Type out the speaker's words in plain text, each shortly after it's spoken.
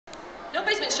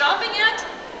been shopping yet?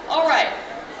 All right.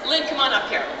 Lynn, come on up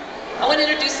here. I want to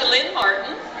introduce Lynn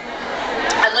Martin.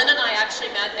 Lynn and I actually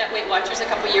met at Weight Watchers a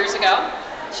couple years ago.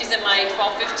 She's in my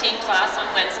 12-15 class on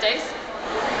Wednesdays.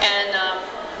 And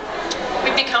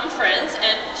we've become friends,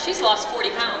 and she's lost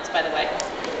 40 pounds, by the way.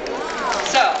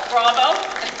 So, bravo.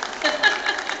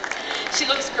 She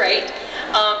looks great.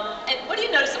 And what do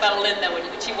you notice about Lynn, though, when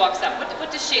she walks up?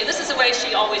 What does she, this is the way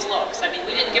she always looks. I mean,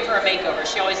 we didn't give her a makeover.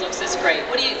 She always looks this great.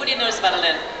 What do you notice about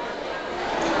Lynn?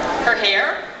 Her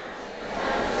hair,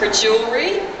 her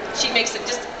jewelry. She makes it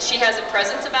just, she has a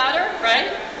presence about her, right?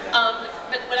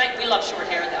 We love short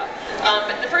hair, though.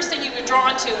 But the first thing you were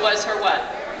drawn to was her what?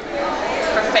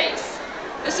 Her face.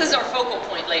 This is our focal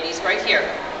point, ladies, right here.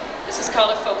 This is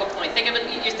called a focal point. Think of it,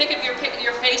 you think of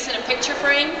your face in a picture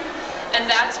frame, and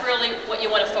that's really what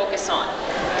you want to focus on.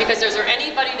 Because is there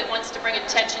anybody that wants to bring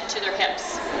attention to their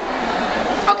hips?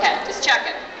 Okay, just check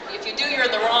it. If you do, you're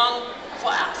in the wrong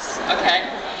class, okay?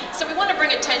 So we want to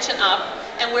bring attention up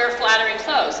and wear flattering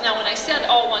clothes. Now, when I said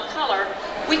all one color,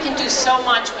 we can do so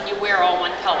much when you wear all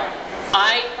one color.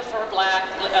 I prefer black.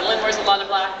 Lynn wears a lot of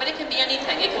black, but it can be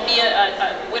anything. It can be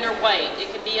a winter white.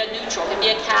 It can be a neutral. It can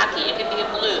be a khaki. It can be a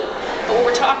blue. But what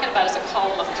we're talking about is a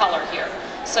column of color here,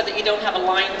 so that you don't have a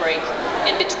line break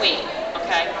in between,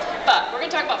 okay? But we're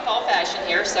going to talk about fall fashion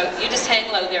here, so you just hang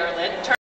low there, Lynn.